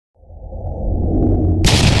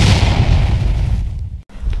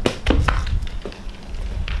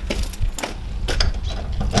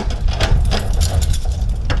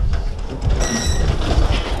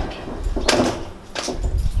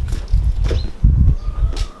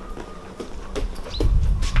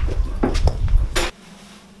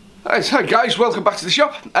Hi guys, welcome back to the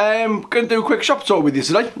shop. Going to do a quick shop tour with you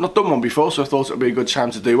today. Not done one before, so I thought it would be a good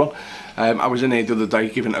time to do one. I was in here the other day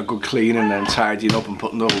giving it a good clean and then tidying up and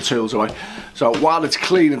putting all the tools away. So while it's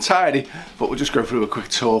clean and tidy, but we'll just go through a quick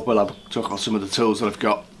tour. We'll talk about some of the tools that I've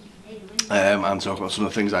got and talk about some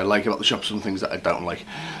of the things I like about the shop, some things that I don't like.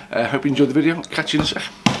 Hope you enjoyed the video. Catch you in a sec.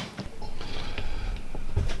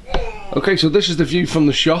 Okay, so this is the view from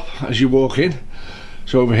the shop as you walk in.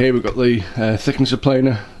 So over here we've got the thicknesser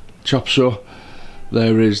planer, chop saw.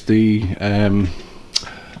 There is the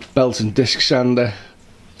belt and disc sander,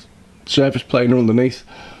 surface planer underneath.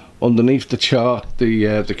 Underneath the chart,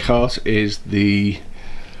 the cart is the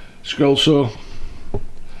scroll saw,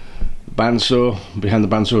 bandsaw. Behind the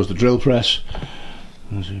bandsaw is the drill press.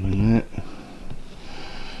 Zoom in there.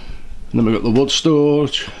 And then we've got the wood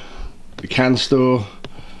storage, the can store.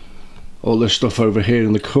 All this stuff over here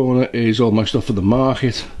in the corner is all my stuff for the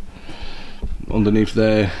market. Underneath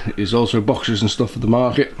there is also boxes and stuff for the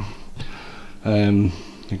market. You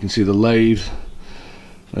can see the lathe.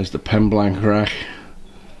 There's the pen blank rack.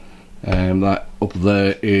 That up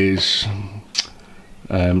there is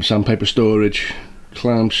sandpaper storage,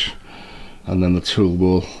 clamps, and then the tool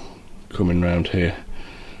wall coming round here.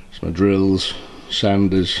 It's my drills,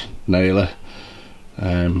 sanders, nailer,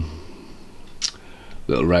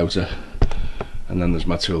 little router, and then there's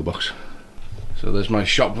my toolbox. So there's my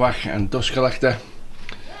shop vac and dust collector.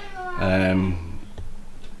 That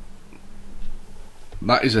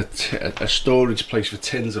is a storage place for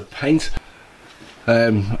tins of paint.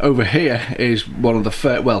 Over here is one of the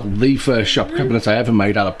first shop cabinet I ever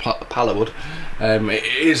made out of pallet wood. It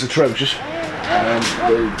is atrocious.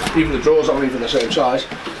 Even the drawers aren't even the same size.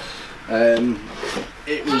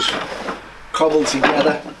 It was cobbled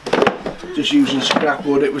together just using scrap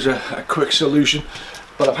wood. It was a quick solution,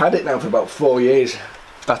 but I've had it now for about 4 years.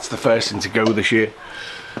 That's the first thing to go this year.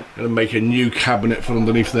 I'm going to make a new cabinet for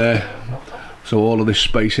underneath there, so all of this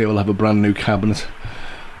space here will have a brand new cabinet,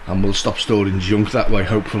 and we'll stop storing junk that way,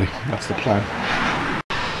 hopefully. That's the plan.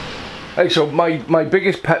 Hey, so my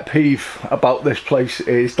biggest pet peeve about this place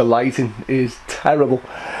is the lighting is terrible.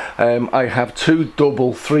 I have two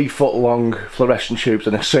double 3 foot long fluorescent tubes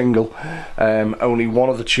and a single. Only one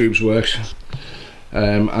of the tubes works.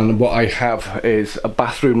 And what I have is a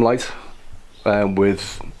bathroom light or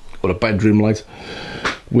a bedroom light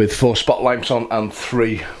with 4 spotlights on and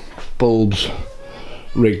 3 bulbs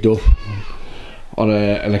rigged up on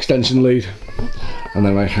an extension lead, and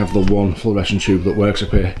then I have the one fluorescent tube that works up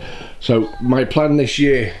here. So my plan this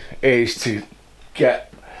year is to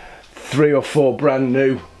get 3 or 4 brand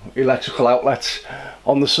new electrical outlets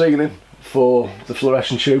on the ceiling for the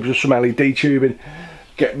fluorescent tubes with some LED tubing,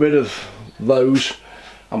 get rid of those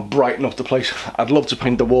and brighten up the place. I'd love to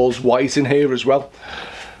paint the walls white in here as well.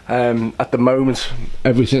 At the moment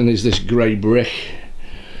everything is this grey brick,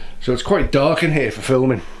 so it's quite dark in here for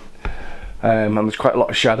filming, and there's quite a lot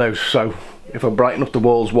of shadows. So if I brighten up the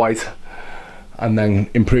walls white and then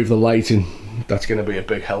improve the lighting, that's going to be a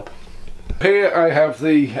big help. Here I have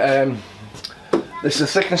the this is a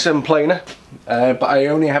thicknesser planer, but I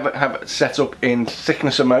only have it set up in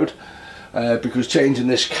thicknesser mode because changing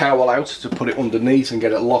this cowl out to put it underneath and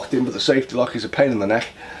get it locked in with the safety lock is a pain in the neck.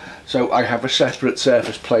 So I have a separate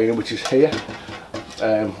surface planer which is here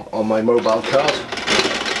on my mobile card.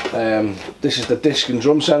 This is the disc and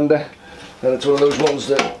drum sander, and it's one of those ones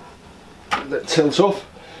that tilt up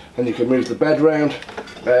and you can move the bed round.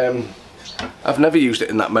 I've never used it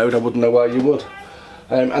in that mode, I wouldn't know why you would.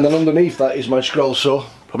 And then underneath that is my scroll saw,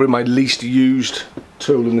 probably my least used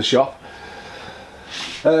tool in the shop.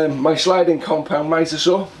 My sliding compound miter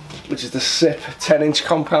saw, which is the SIP 10-inch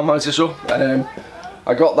compound miter saw.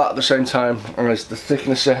 I got that at the same time as the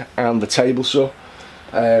thicknesser and the table saw.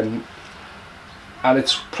 And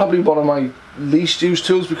it's probably one of my least used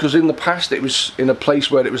tools because in the past it was in a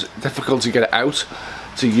place where it was difficult to get it out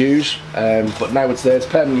to use, but now it's there, it's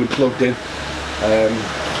permanently plugged in, and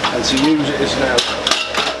to use it is now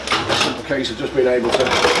a simple case of just being able to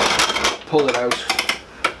pull it out,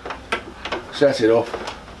 set it up,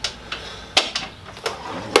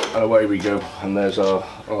 and away we go. And there's our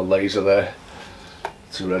laser there,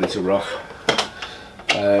 it's ready to rock.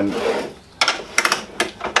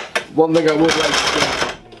 One thing I would like to do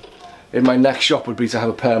in my next shop would be to have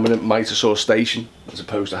a permanent miter saw station as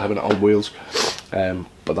opposed to having it on wheels,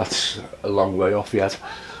 but that's a long way off yet.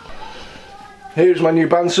 Here's my new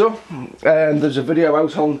bandsaw, and there's a video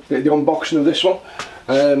out on the unboxing of this one.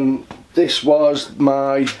 This was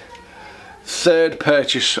my 3rd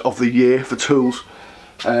purchase of the year for tools,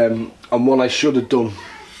 and one I should have done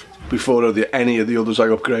before any of the others I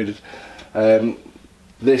upgraded.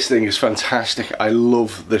 This thing is fantastic. I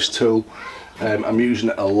love this tool. I'm using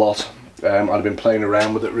it a lot. I've been playing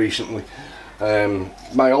around with it recently.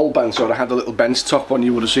 My old bandsaw, I had a little bench top one.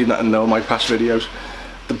 You would have seen that in all my past videos.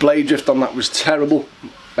 The blade drift on that was terrible.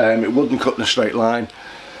 It wouldn't cut in a straight line.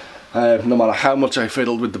 No matter how much I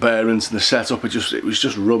fiddled with the bearings and the setup, it was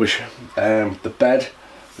just rubbish.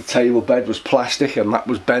 The table bed was plastic and that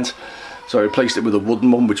was bent, so I replaced it with a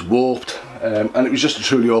wooden one which warped, and it was just a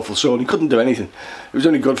truly awful saw, and you couldn't do anything. It was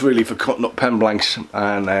only good really for cutting up pen blanks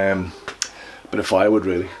and a bit of firewood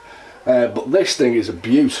really. But this thing is a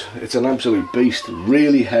beaut. It's an absolute beast.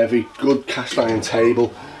 Really heavy, good cast iron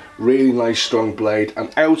table, really nice strong blade,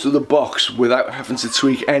 and out of the box without having to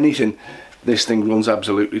tweak anything, this thing runs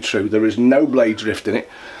absolutely true. There is no blade drift in it.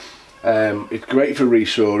 It's great for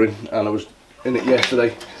resawing, and I was in it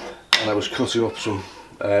yesterday and I was cutting up some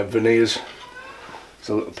veneers. It's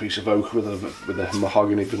a little piece of oak with a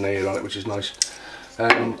mahogany veneer on it, which is nice.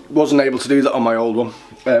 Wasn't able to do that on my old one.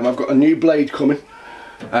 I've got a new blade coming,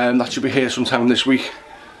 that should be here sometime this week,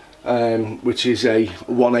 which is a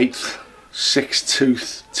 1/8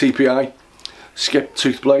 6-tooth TPI skip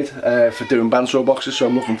tooth blade for doing bandsaw boxes, so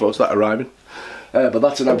I'm looking forward to that arriving. But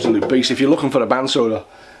that's an absolute beast. If you're looking for a bandsaw,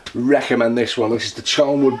 recommend this one. This is the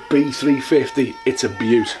Charnwood B350. It's a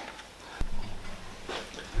beaut.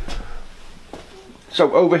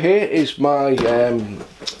 So over here is my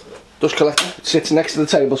dust collector. It sits next to the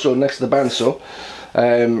table saw, next to the bandsaw,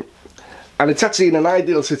 and it's actually in an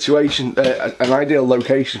ideal situation, an ideal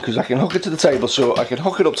location, because I can hook it to the table saw, I can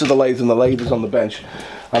hook it up to the lathe, and the lathe is on the bench,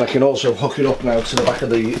 and I can also hook it up now to the back of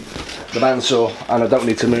the bandsaw, and I don't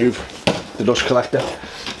need to move the dust collector.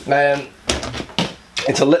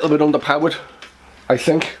 It's a little bit underpowered, I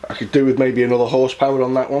think. I could do with maybe another horsepower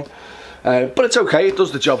on that one, but it's okay, it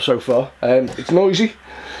does the job so far. It's noisy,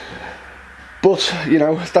 but you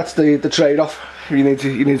know, that's the trade-off. You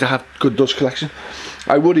need to have good dust collection.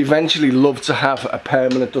 I would eventually love to have a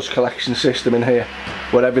permanent dust collection system in here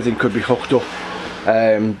where everything could be hooked up,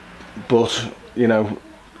 but you know,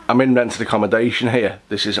 I'm in rented accommodation here.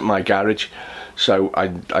 This isn't my garage, so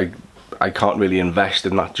I can't really invest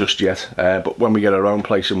in that just yet, but when we get our own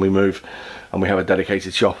place and we move and we have a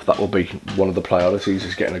dedicated shop, that will be one of the priorities,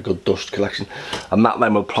 is getting a good dust collection, and that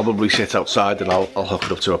then will probably sit outside, and I'll hook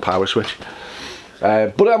it up to a power switch.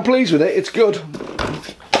 But I'm pleased with it, it's good,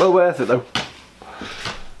 well worth it though.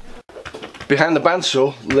 Behind the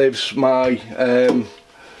bandsaw lives my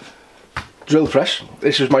drill press.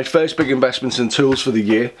 This was my first big investment in tools for the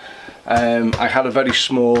year. I had a very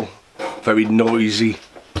small, very noisy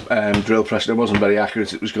drill press, and it wasn't very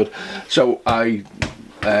accurate. It was good, so I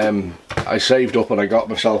saved up and I got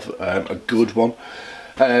myself a good one.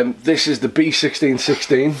 This is the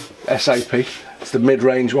B1616 SIP. It's the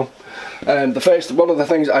mid-range one. One of the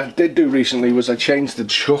things I did do recently was I changed the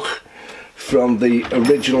chuck from the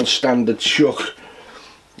original standard chuck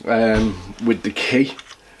with the key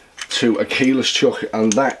to a keyless chuck,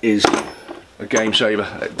 and that is a game saver.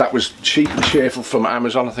 That was cheap and cheerful from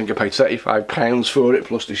Amazon. I think I paid £35 for it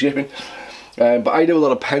plus the shipping. But I do a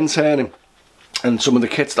lot of pen turning, and some of the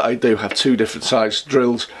kits that I do have two different size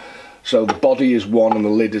drills, so the body is one and the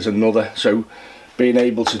lid is another, so being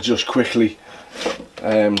able to just quickly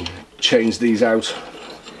change these out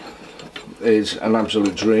is an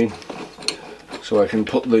absolute dream. So I can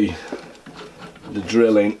put the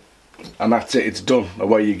drill in, and that's it, it's done,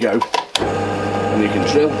 away you go, and you can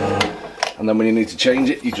drill, and then when you need to change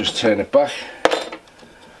it, you just turn it back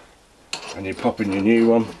and you pop in your new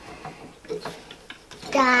one,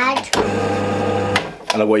 Dad,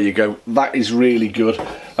 and away you go. That is really good.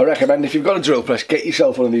 I recommend, if you've got a drill press, get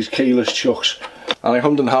yourself one of these keyless chucks, and I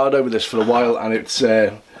hummed and hawed over this for a while, and it's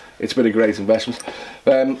been a great investment.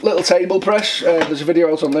 Little table press, there's a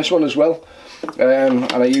video out on this one as well,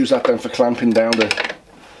 and I use that then for clamping down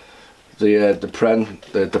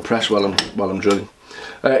the press while I'm drilling.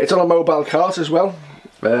 It's on a mobile cart as well.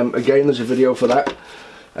 Again, there's a video for that,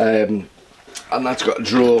 and that's got a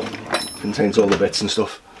drawer, contains all the bits and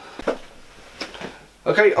stuff.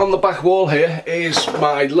 Okay, on the back wall here is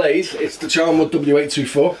my lathe. It's the Charnwood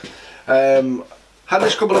W824. Had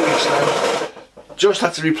this couple of weeks now. Just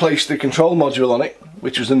had to replace the control module on it,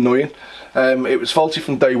 which was annoying. It was faulty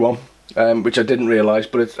from day one, which I didn't realise,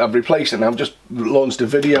 but I've replaced it now. I've just launched a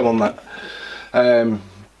video on that.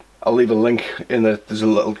 I'll leave a link in there's a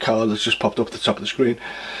little card that's just popped up at the top of the screen.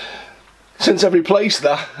 Since I've replaced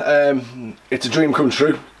that, it's a dream come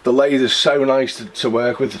true. The lathe is so nice to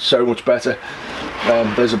work with, it's so much better.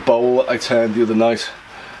 There's a bowl that I turned the other night.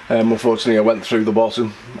 Unfortunately I went through the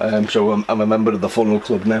bottom, so I'm a member of the funnel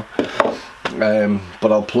club now.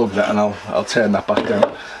 but I'll plug that and I'll turn that back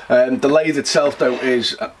down. The lathe itself though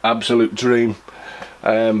is an absolute dream.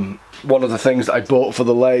 One of the things that I bought for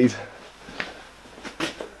the lathe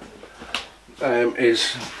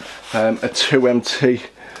is a 2MT,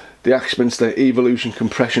 the Axminster Evolution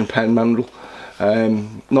compression pen mandrel.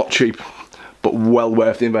 Not cheap, but well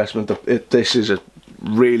worth the investment. This is a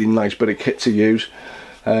really nice bit of kit to use,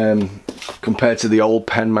 compared to the old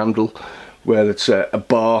pen mandrel where it's a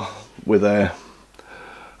bar with a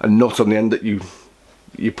nut on the end that you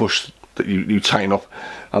push, that you tighten up,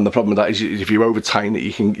 and the problem with that is if you over tighten it,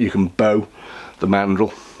 you can bow the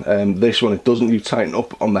mandrel. This one, it doesn't. You tighten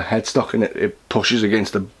up on the headstock and it pushes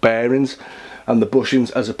against the bearings and the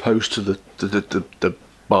bushings as opposed to the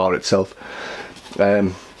bar itself.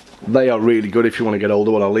 They are really good if you want to get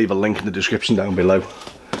older one. I'll leave a link in the description down below.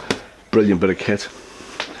 Brilliant bit of kit.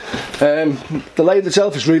 The lathe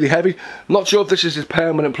itself is really heavy. Not sure if this is a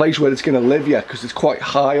permanent place where it's going to live yet, because it's quite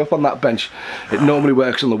high up on that bench. It normally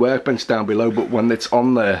works on the workbench down below, but when it's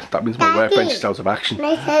on there, that means my workbench is out of action.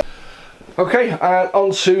 Okay,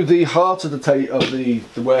 on to the heart of the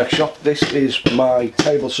workshop. This is my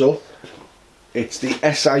table saw. It's the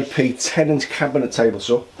SIP 10-inch cabinet table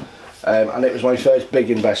saw, and it was my first big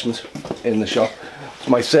investment in the shop. It's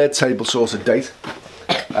my third table saw to date.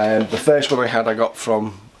 The first one I got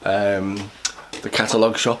from the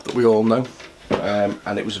catalogue shop that we all know,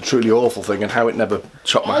 and it was a truly awful thing, and how it never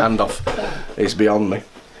chopped my hand off is beyond me.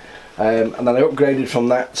 And then I upgraded from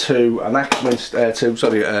that to an an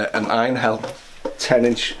Einhell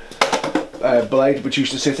 10-inch blade, which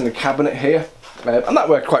used to sit in a cabinet here, and that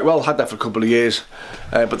worked quite well. Had that for a couple of years,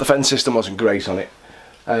 but the fence system wasn't great on it.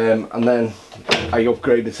 And then I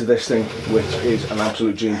upgraded to this thing, which is an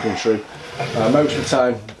absolute dream come true. Most of the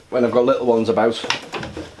time when I've got little ones about,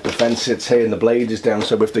 the fence sits here and the blade is down,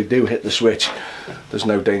 so if they do hit the switch, there's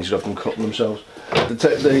no danger of them cutting themselves. The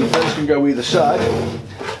fence can go either side.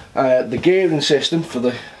 The gearing system for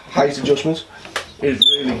the height adjustments is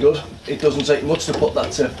really good. It doesn't take much to put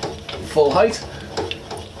that to full height.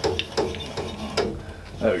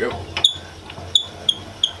 There we go.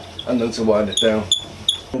 And then to wind it down.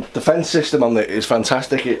 The fence system on it is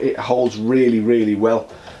fantastic. It holds really well.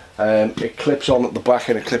 It clips on at the back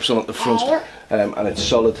and it clips on at the front, and it's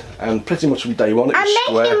solid, and pretty much from day one it was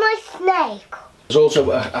square. I'm making my snake. There's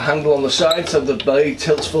also a handle on the side, so the blade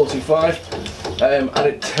tilts 45, and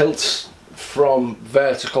it tilts from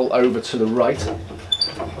vertical over to the right.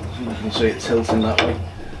 You can see it tilting that way,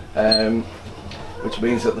 which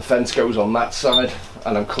means that the fence goes on that side,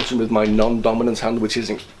 and I'm cutting with my non-dominant hand, which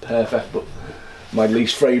isn't perfect, but my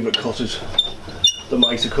least favourite cut is the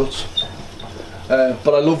mitre cuts.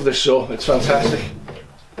 But I love this saw, it's fantastic.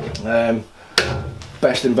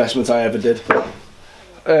 Best investment I ever did.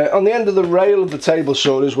 On the end of the rail of the table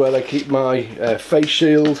saw is where I keep my face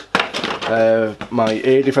shield, my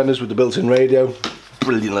ear defenders with the built-in radio.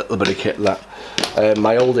 Brilliant little bit of kit that.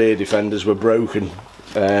 My old ear defenders were broken,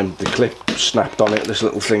 the clip snapped on it, this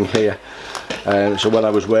little thing here. So when I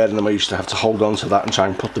was wearing them I used to have to hold on to that and try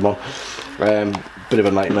and put them on. Bit of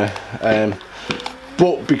a nightmare.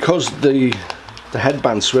 But because the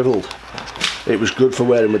headband swiveled, it was good for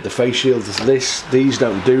wearing with the face shield. These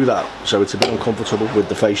don't do that, so it's a bit uncomfortable with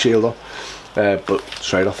the face shield on, but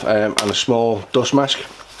straight off. And a small dust mask,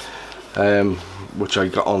 which I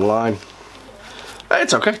got online.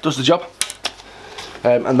 It's okay, does the job.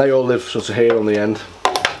 And they all live sort of here on the end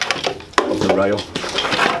of the rail,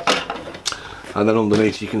 and then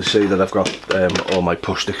underneath you can see that I've got all my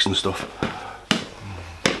push sticks and stuff.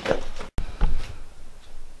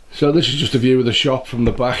 So this is just a view of the shop from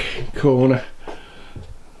the back corner.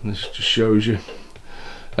 This just shows you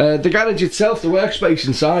the garage itself, the workspace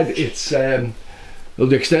inside. It's well,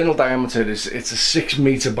 the external diameter is a 6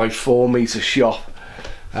 metre by 4 metre shop,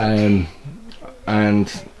 and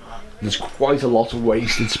there's quite a lot of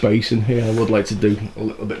wasted space in here. I would like to do a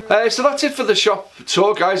little bit. So that's it for the shop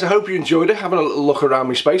tour, guys. I hope you enjoyed it, having a little look around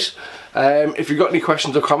my space. If you've got any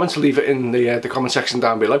questions or comments, leave it in the comment section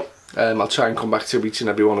down below. I'll try and come back to each and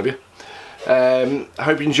every one of you. I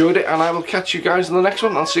hope you enjoyed it, and I will catch you guys in the next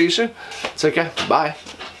one. I'll see you soon. Take care. Bye.